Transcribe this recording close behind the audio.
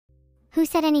Who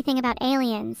said anything about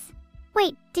aliens?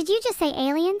 Wait, did you just say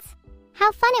aliens?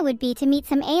 How fun it would be to meet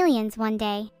some aliens one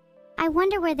day. I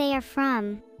wonder where they are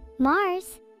from.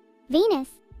 Mars? Venus?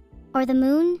 Or the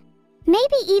moon?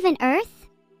 Maybe even Earth?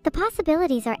 The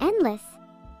possibilities are endless.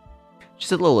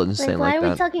 She's a little insane Why like are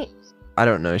that. we talking? I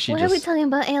don't know. Why are we talking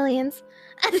about aliens?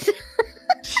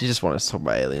 She just wants to talk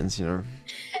about aliens, you know.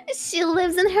 She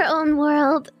lives in her own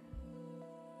world.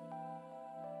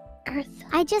 Earth.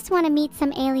 I just want to meet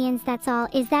some aliens, that's all.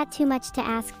 Is that too much to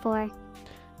ask for?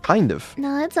 Kind of.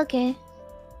 No, it's okay.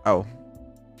 Oh.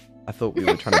 I thought we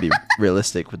were trying to be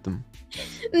realistic with them.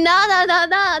 No.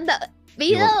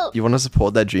 You want to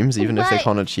support their dreams even if they What?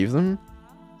 can't achieve them?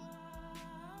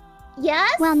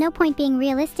 Yes? Well, no point being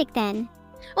realistic then.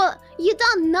 Well, you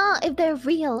don't know if they're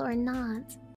real or not.